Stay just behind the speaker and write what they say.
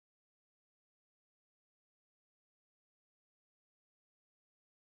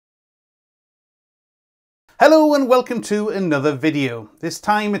Hello and welcome to another video. This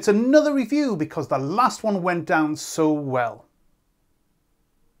time it's another review because the last one went down so well.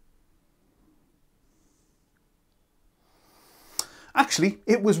 Actually,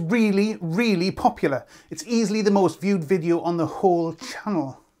 it was really popular. It's easily the most viewed video on the whole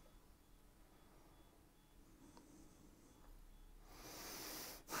channel.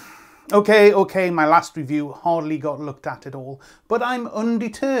 Okay, my last review hardly got looked at all, but I'm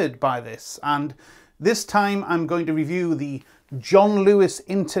undeterred by this, and this time I'm going to review the John Lewis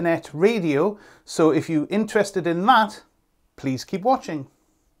Internet Radio, so if you're interested in that, please keep watching.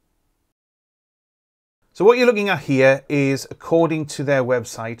 So what you're looking at here is, according to their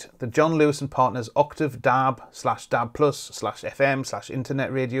website, the John Lewis and Partners Octave DAB/DAB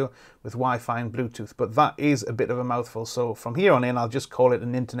Plus/FM/Internet Radio with Wi-Fi and Bluetooth, but that is a bit of a mouthful, so from here on in I'll just call it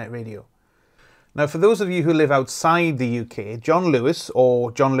an internet radio. Now, for those of you who live outside the UK, John Lewis, or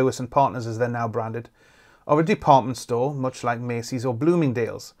John Lewis and Partners as they're now branded, are a department store, much like Macy's or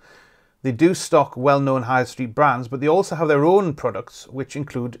Bloomingdale's. They do stock well-known high street brands, but they also have their own products, which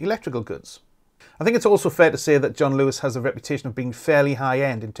include electrical goods. I think it's also fair to say that John Lewis has a reputation of being fairly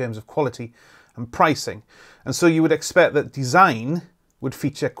high-end in terms of quality and pricing, and so you would expect that design would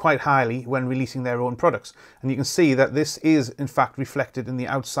feature quite highly when releasing their own products. And you can see that this is in fact reflected in the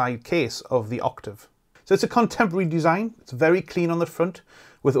outside case of the Octave. So it's a contemporary design, it's very clean on the front,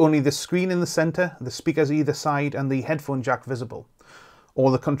 with only the screen in the centre, the speakers either side and the headphone jack visible. All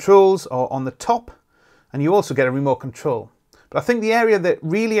the controls are on the top, and you also get a remote control. But I think the area that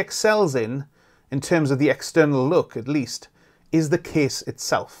really excels in terms of the external look at least, is the case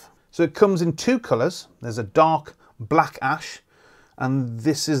itself. So it comes in two colours. There's a dark black ash, and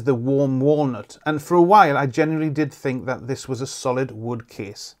this is the warm walnut. And for a while I genuinely did think that this was a solid wood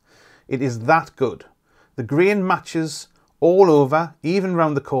case. It is that good. The grain matches all over, even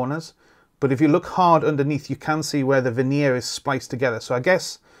round the corners, but if you look hard underneath you can see where the veneer is spliced together. So I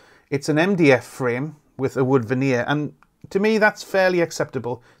guess it's an MDF frame with a wood veneer, and to me that's fairly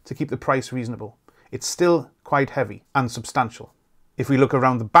acceptable to keep the price reasonable. It's still quite heavy and substantial. If we look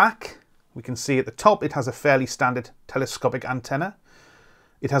around the back, we can see at the top it has a fairly standard telescopic antenna.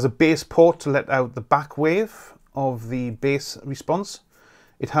 It has a bass port to let out the back wave of the bass response.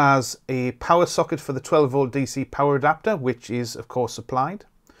 It has a power socket for the 12 volt DC power adapter, which is of course supplied.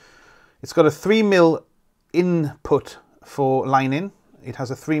 It's got a 3mm input for line in. It has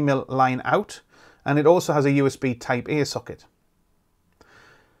a 3mm line out, and it also has a USB type A socket.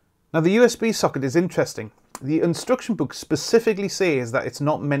 Now the USB socket is interesting. The instruction book specifically says that it's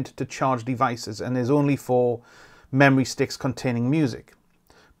not meant to charge devices and is only for memory sticks containing music.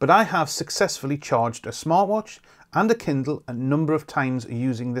 But I have successfully charged a smartwatch and a Kindle a number of times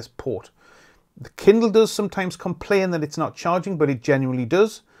using this port. The Kindle does sometimes complain that it's not charging, but it genuinely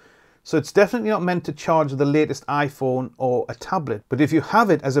does. So it's definitely not meant to charge the latest iPhone or a tablet. But if you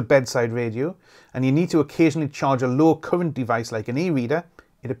have it as a bedside radio and you need to occasionally charge a low current device like an e-reader,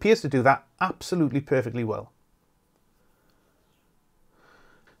 it appears to do that absolutely perfectly well.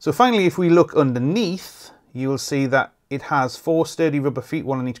 So finally, if we look underneath, you will see that it has 4 sturdy rubber feet,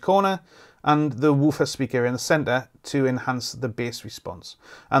 one in each corner, and the woofer speaker in the centre to enhance the bass response.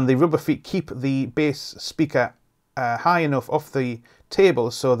 And the rubber feet keep the bass speaker high enough off the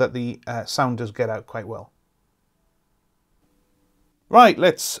table so that the sound does get out quite well. Right,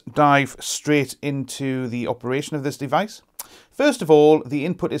 let's dive straight into the operation of this device. First of all, the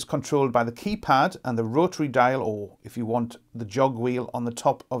input is controlled by the keypad and the rotary dial, or if you want, the jog wheel on the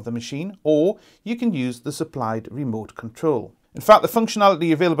top of the machine, or you can use the supplied remote control. In fact, the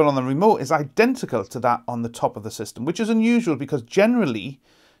functionality available on the remote is identical to that on the top of the system, which is unusual because generally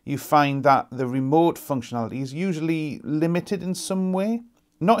you find that the remote functionality is usually limited in some way.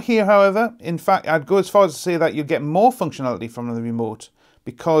 Not here, however. In fact, I'd go as far as to say that you get more functionality from the remote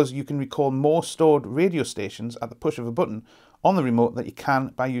because you can recall more stored radio stations at the push of a button on the remote that you can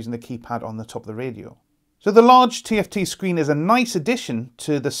by using the keypad on the top of the radio. So the large TFT screen is a nice addition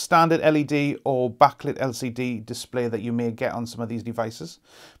to the standard LED or backlit LCD display that you may get on some of these devices.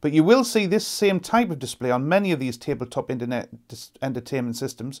 But you will see this same type of display on many of these tabletop internet entertainment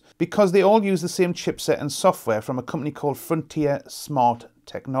systems because they all use the same chipset and software from a company called Frontier Smart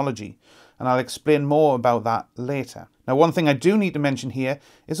Technology. And I'll explain more about that later. Now, one thing I do need to mention here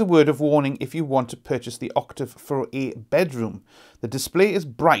is a word of warning if you want to purchase the Octave for a bedroom. The display is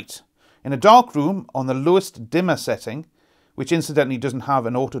bright. In a dark room on the lowest dimmer setting, which incidentally doesn't have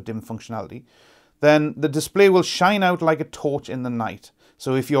an auto dim functionality, then the display will shine out like a torch in the night.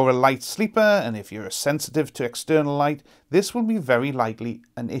 So if you're a light sleeper and if you're sensitive to external light, this will be very likely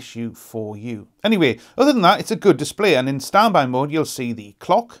an issue for you. Anyway, other than that, it's a good display, and in standby mode you'll see the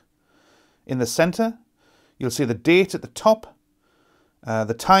clock in the center. You'll see the date at the top,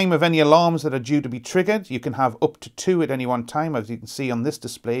 the time of any alarms that are due to be triggered. You can have up to 2 at any one time. As you can see on this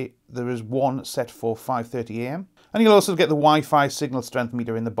display, there is one set for 5:30 AM. And you'll also get the Wi-Fi signal strength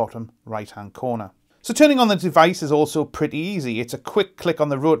meter in the bottom right-hand corner. So turning on the device is also pretty easy. It's a quick click on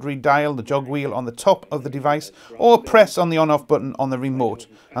the rotary dial, the jog wheel on the top of the device, or press on the on-off button on the remote.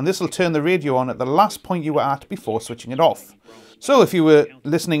 And this will turn the radio on at the last point you were at before switching it off. So if you were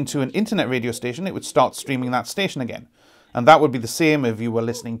listening to an internet radio station, it would start streaming that station again. And that would be the same if you were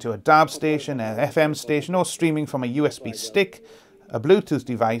listening to a DAB station, an FM station, or streaming from a USB stick, a Bluetooth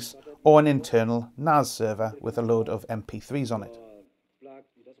device, or an internal NAS server with a load of MP3s on it.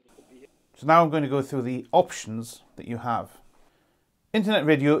 So now I'm going to go through the options that you have. Internet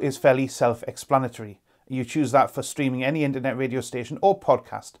radio is fairly self-explanatory. You choose that for streaming any internet radio station or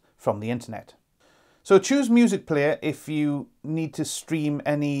podcast from the internet. So choose music player if you need to stream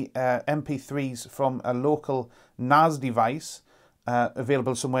any MP3s from a local NAS device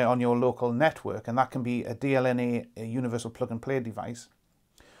available somewhere on your local network, and that can be a DLNA, a universal plug and play device.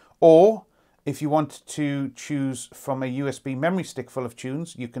 Or if you want to choose from a USB memory stick full of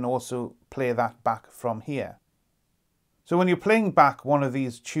tunes, you can also play that back from here. So when you're playing back one of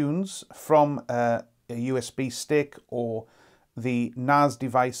these tunes from a USB stick or the NAS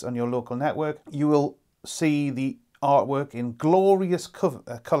device on your local network, you will see the artwork in glorious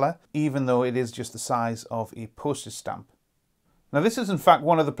colour, even though it is just the size of a postage stamp. Now this is in fact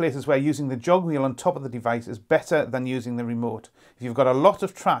one of the places where using the jog wheel on top of the device is better than using the remote. If you've got a lot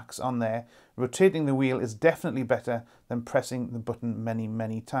of tracks on there, rotating the wheel is definitely better than pressing the button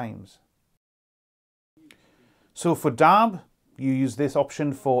many times. So for DAB, you use this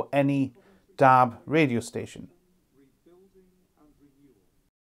option for any DAB radio station.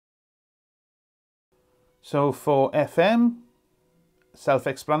 So for FM,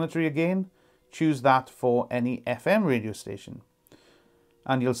 self-explanatory again, choose that for any FM radio station.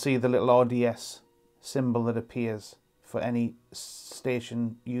 And you'll see the little RDS symbol that appears for any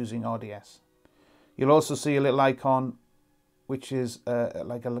station using RDS. You'll also see a little icon which is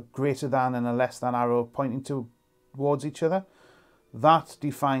like a greater than and a less than arrow pointing towards each other. That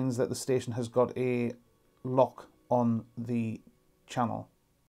defines that the station has got a lock on the channel.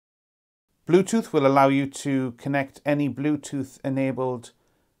 Bluetooth will allow you to connect any Bluetooth enabled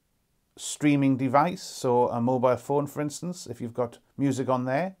streaming device, so a mobile phone for instance, if you've got music on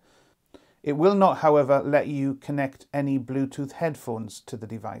there. It will not, however, let you connect any Bluetooth headphones to the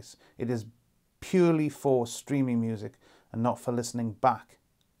device. It is purely for streaming music and not for listening back.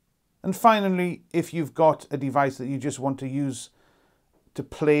 And finally, if you've got a device that you just want to use to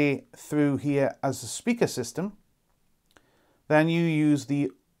play through here as a speaker system, then you use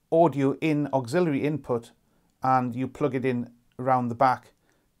the audio in auxiliary input and you plug it in around the back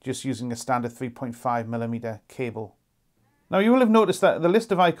just using a standard 3.5mm cable. Now you will have noticed that the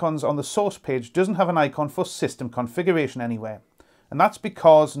list of icons on the source page doesn't have an icon for system configuration anywhere. And that's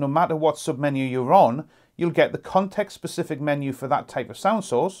because no matter what submenu you're on, you'll get the context specific menu for that type of sound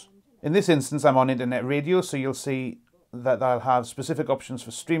source. In this instance I'm on internet radio, so you'll see that I'll have specific options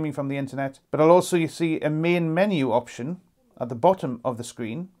for streaming from the internet, but I'll also see a main menu option at the bottom of the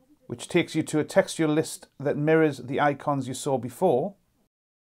screen, which takes you to a textual list that mirrors the icons you saw before.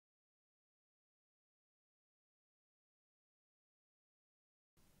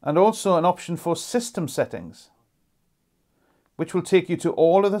 And also an option for system settings, which will take you to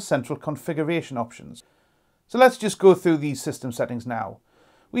all of the central configuration options. So let's just go through these system settings now.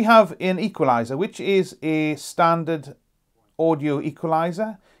 We have an equalizer, which is a standard audio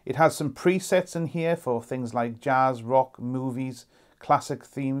equalizer. It has some presets in here for things like jazz, rock, movies, classic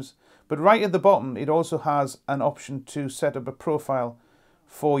themes. But right at the bottom, it also has an option to set up a profile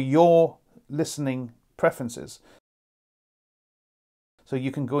for your listening preferences. So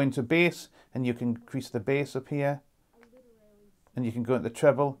you can go into bass and you can increase the bass up here, and you can go into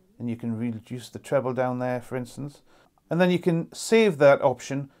treble and you can reduce the treble down there, for instance. And then you can save that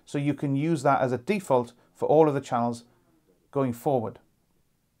option so you can use that as a default for all of the channels going forward.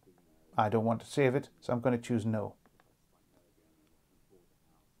 I don't want to save it, so I'm going to choose no.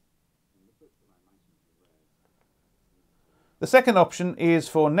 The second option is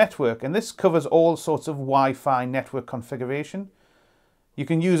for network, and this covers all sorts of Wi-Fi network configuration. You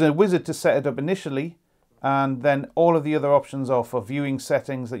can use a wizard to set it up initially, and then all of the other options are for viewing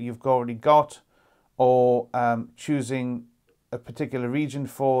settings that you've already got, or choosing a particular region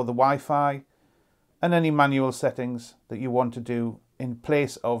for the Wi-Fi, and any manual settings that you want to do in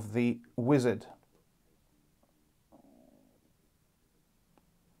place of the wizard.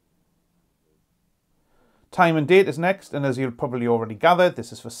 Time and date is next, and as you'll probably already gathered,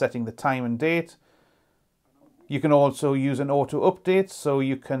 this is for setting the time and date. You can also use an auto update, so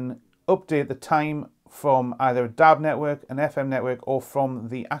you can update the time from either a DAB network, an FM network, or from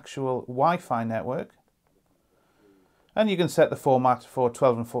the actual Wi-Fi network. And you can set the format for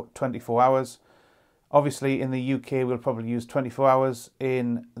 12 and 24 hours. Obviously in the UK we'll probably use 24 hours.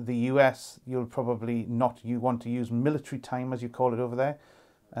 In the US you'll probably not want to use military time, as you call it over there,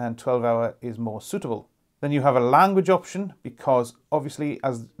 and 12-hour is more suitable. Then you have a language option, because obviously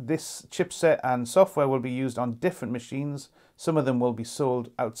as this chipset and software will be used on different machines, some of them will be sold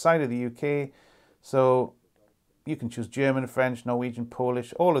outside of the UK, so you can choose German, French, Norwegian,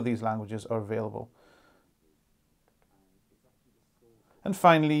 Polish, all of these languages are available. And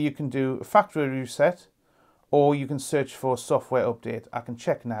finally you can do a factory reset, or you can search for software update. I can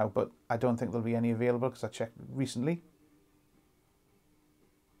check now, but I don't think there'll be any available because I checked recently.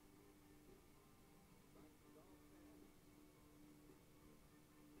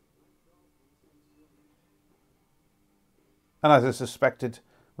 And as I suspected,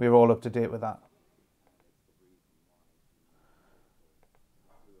 we're all up to date with that.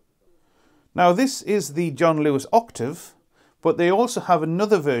 Now this is the John Lewis Octave, but they also have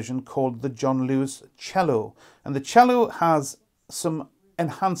another version called the John Lewis Cello. And the Cello has some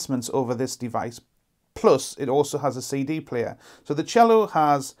enhancements over this device, plus it also has a CD player. So the Cello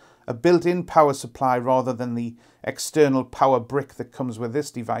has a built-in power supply rather than the external power brick that comes with this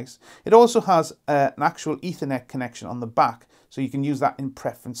device. It also has an actual Ethernet connection on the back, so you can use that in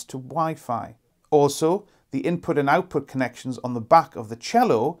preference to Wi-Fi. Also, the input and output connections on the back of the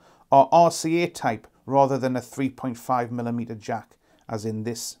Cello are RCA type rather than a 3.5mm jack, as in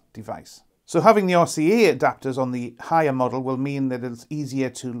this device. So having the RCA adapters on the higher model will mean that it's easier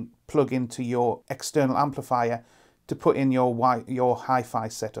to plug into your external amplifier to put in your hi-fi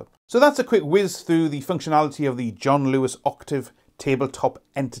setup. So that's a quick whiz through the functionality of the John Lewis Octave tabletop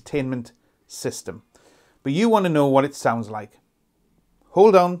entertainment system. But you want to know what it sounds like.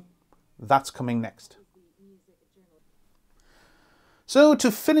 Hold on, that's coming next. So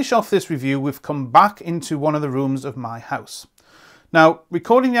to finish off this review, we've come back into one of the rooms of my house. Now,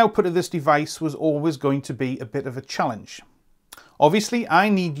 recording the output of this device was always going to be a bit of a challenge. Obviously, I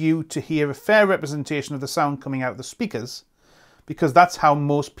need you to hear a fair representation of the sound coming out of the speakers, because that's how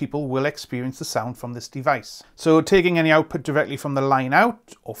most people will experience the sound from this device. So taking any output directly from the line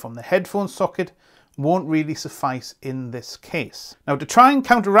out or from the headphone socket won't really suffice in this case. Now, to try and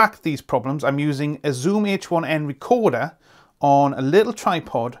counteract these problems, I'm using a Zoom H1N recorder on a little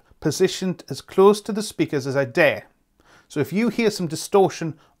tripod positioned as close to the speakers as I dare. So if you hear some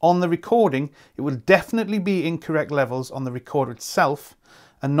distortion on the recording, it will definitely be incorrect levels on the recorder itself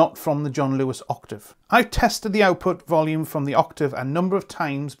and not from the John Lewis Octave. I've tested the output volume from the Octave a number of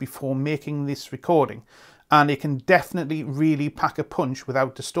times before making this recording, and it can definitely really pack a punch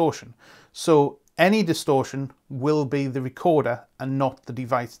without distortion. So any distortion will be the recorder and not the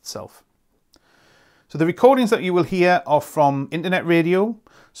device itself. So the recordings that you will hear are from internet radio,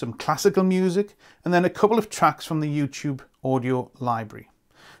 some classical music, and then a couple of tracks from the YouTube audio library.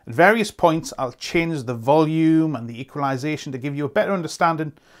 At various points, I'll change the volume and the equalization to give you a better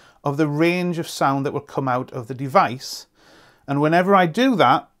understanding of the range of sound that will come out of the device. And whenever I do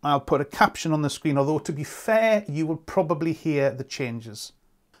that, I'll put a caption on the screen, although to be fair, you will probably hear the changes.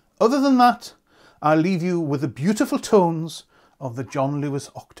 Other than that, I'll leave you with the beautiful tones of the John Lewis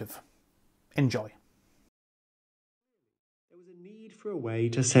Octave. Enjoy. For a way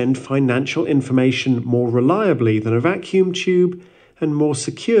to send financial information more reliably than a vacuum tube and more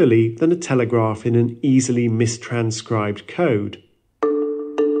securely than a telegraph in an easily mistranscribed code.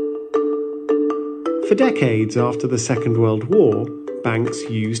 For decades after the Second World War, banks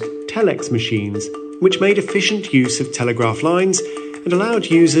used telex machines, which made efficient use of telegraph lines and allowed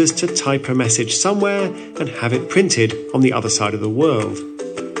users to type a message somewhere and have it printed on the other side of the world.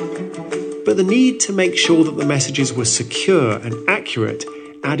 But the need to make sure that the messages were secure and accurate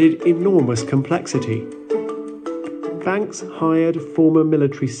added enormous complexity. Banks hired former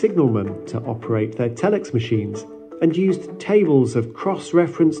military signalmen to operate their telex machines and used tables of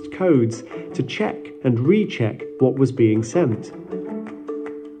cross-referenced codes to check and recheck what was being sent.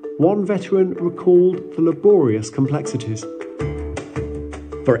 One veteran recalled the laborious complexities.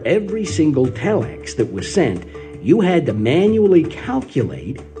 For every single telex that was sent, you had to manually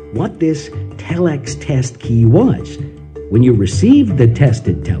calculate what this telex test key was. When you received the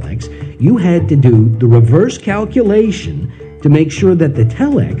tested telex, you had to do the reverse calculation to make sure that the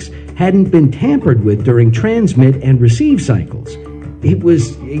telex hadn't been tampered with during transmit and receive cycles. It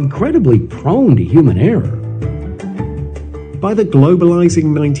was incredibly prone to human error. By the globalizing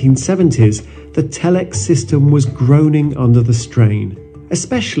 1970s, the telex system was groaning under the strain,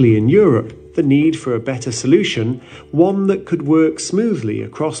 especially in Europe, the need for a better solution, one that could work smoothly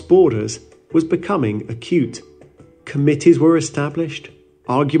across borders, was becoming acute. Committees were established,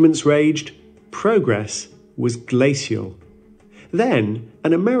 arguments raged, progress was glacial. Then,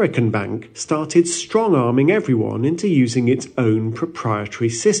 an American bank started strong-arming everyone into using its own proprietary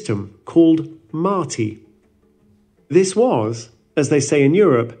system, called Marty. This was, as they say in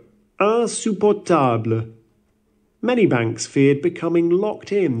Europe, insupportable. Many banks feared becoming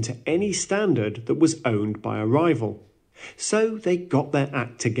locked in to any standard that was owned by a rival. So they got their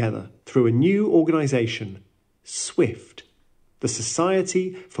act together through a new organisation, SWIFT, the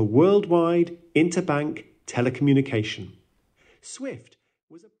Society for Worldwide Interbank Telecommunication. SWIFT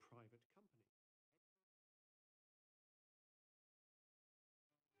was a private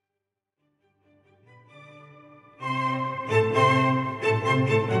company.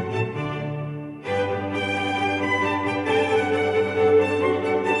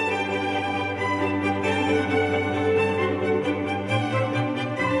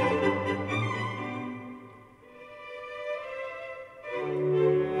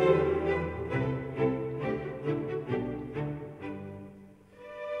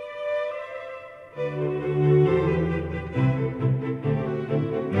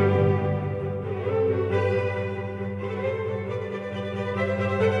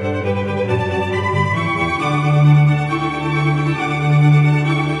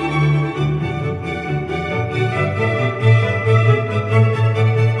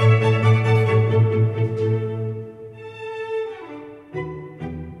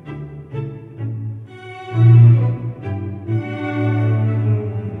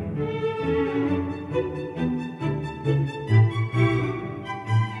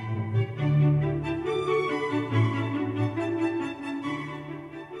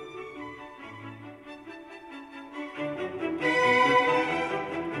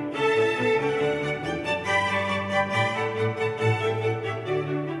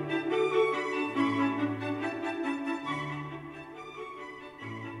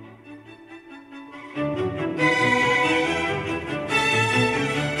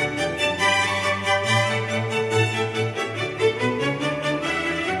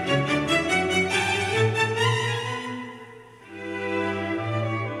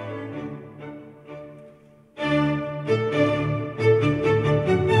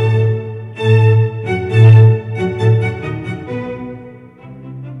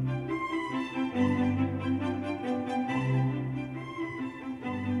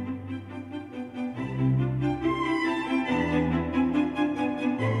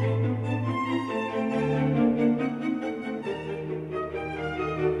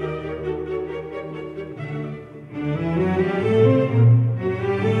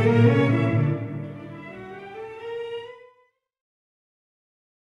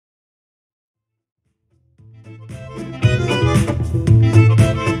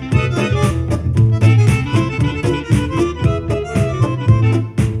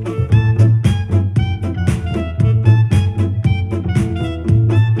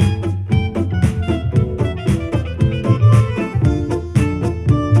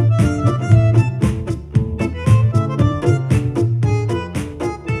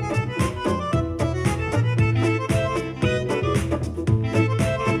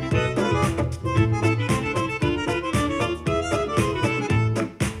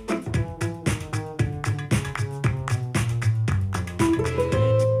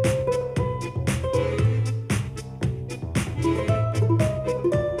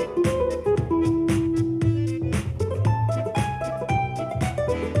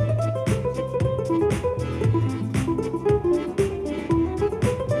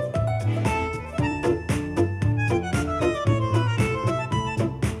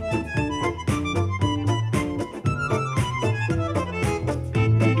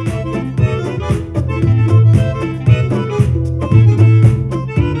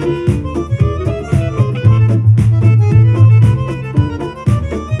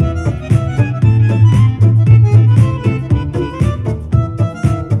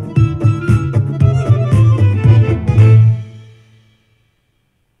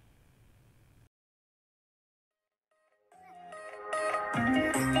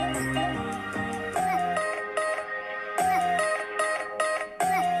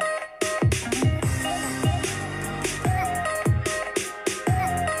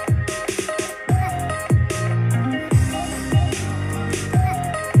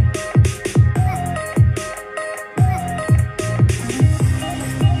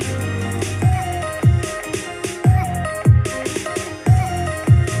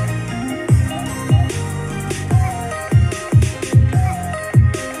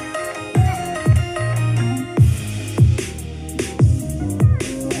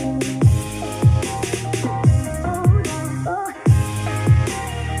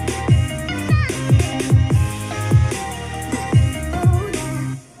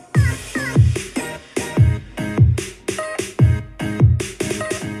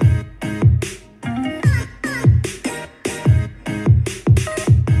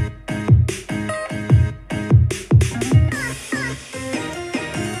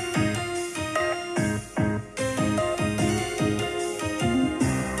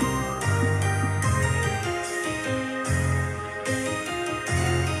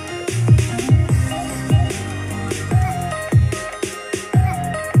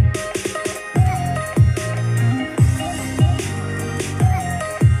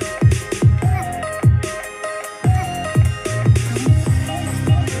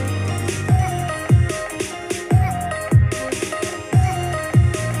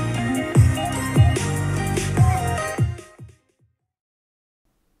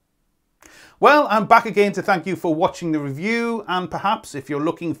 Well, I'm back again to thank you for watching the review, and perhaps if you're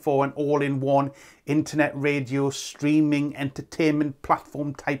looking for an all-in-one internet radio streaming entertainment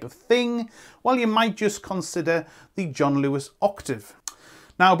platform type of thing, well, you might just consider the John Lewis Octave.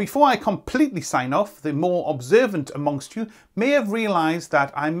 Now, before I completely sign off, the more observant amongst you may have realised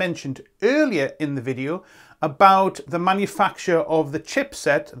that I mentioned earlier in the video about the manufacture of the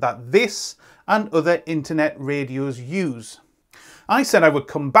chipset that this and other internet radios use. I said I would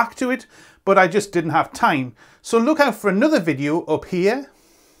come back to it, but I just didn't have time. So look out for another video up here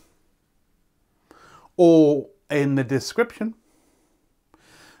or in the description,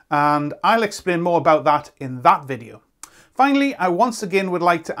 and I'll explain more about that in that video. Finally, I once again would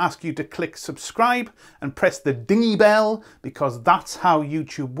like to ask you to click subscribe and press the dingy bell, because that's how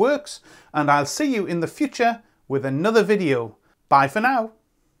YouTube works, and I'll see you in the future with another video. Bye for now.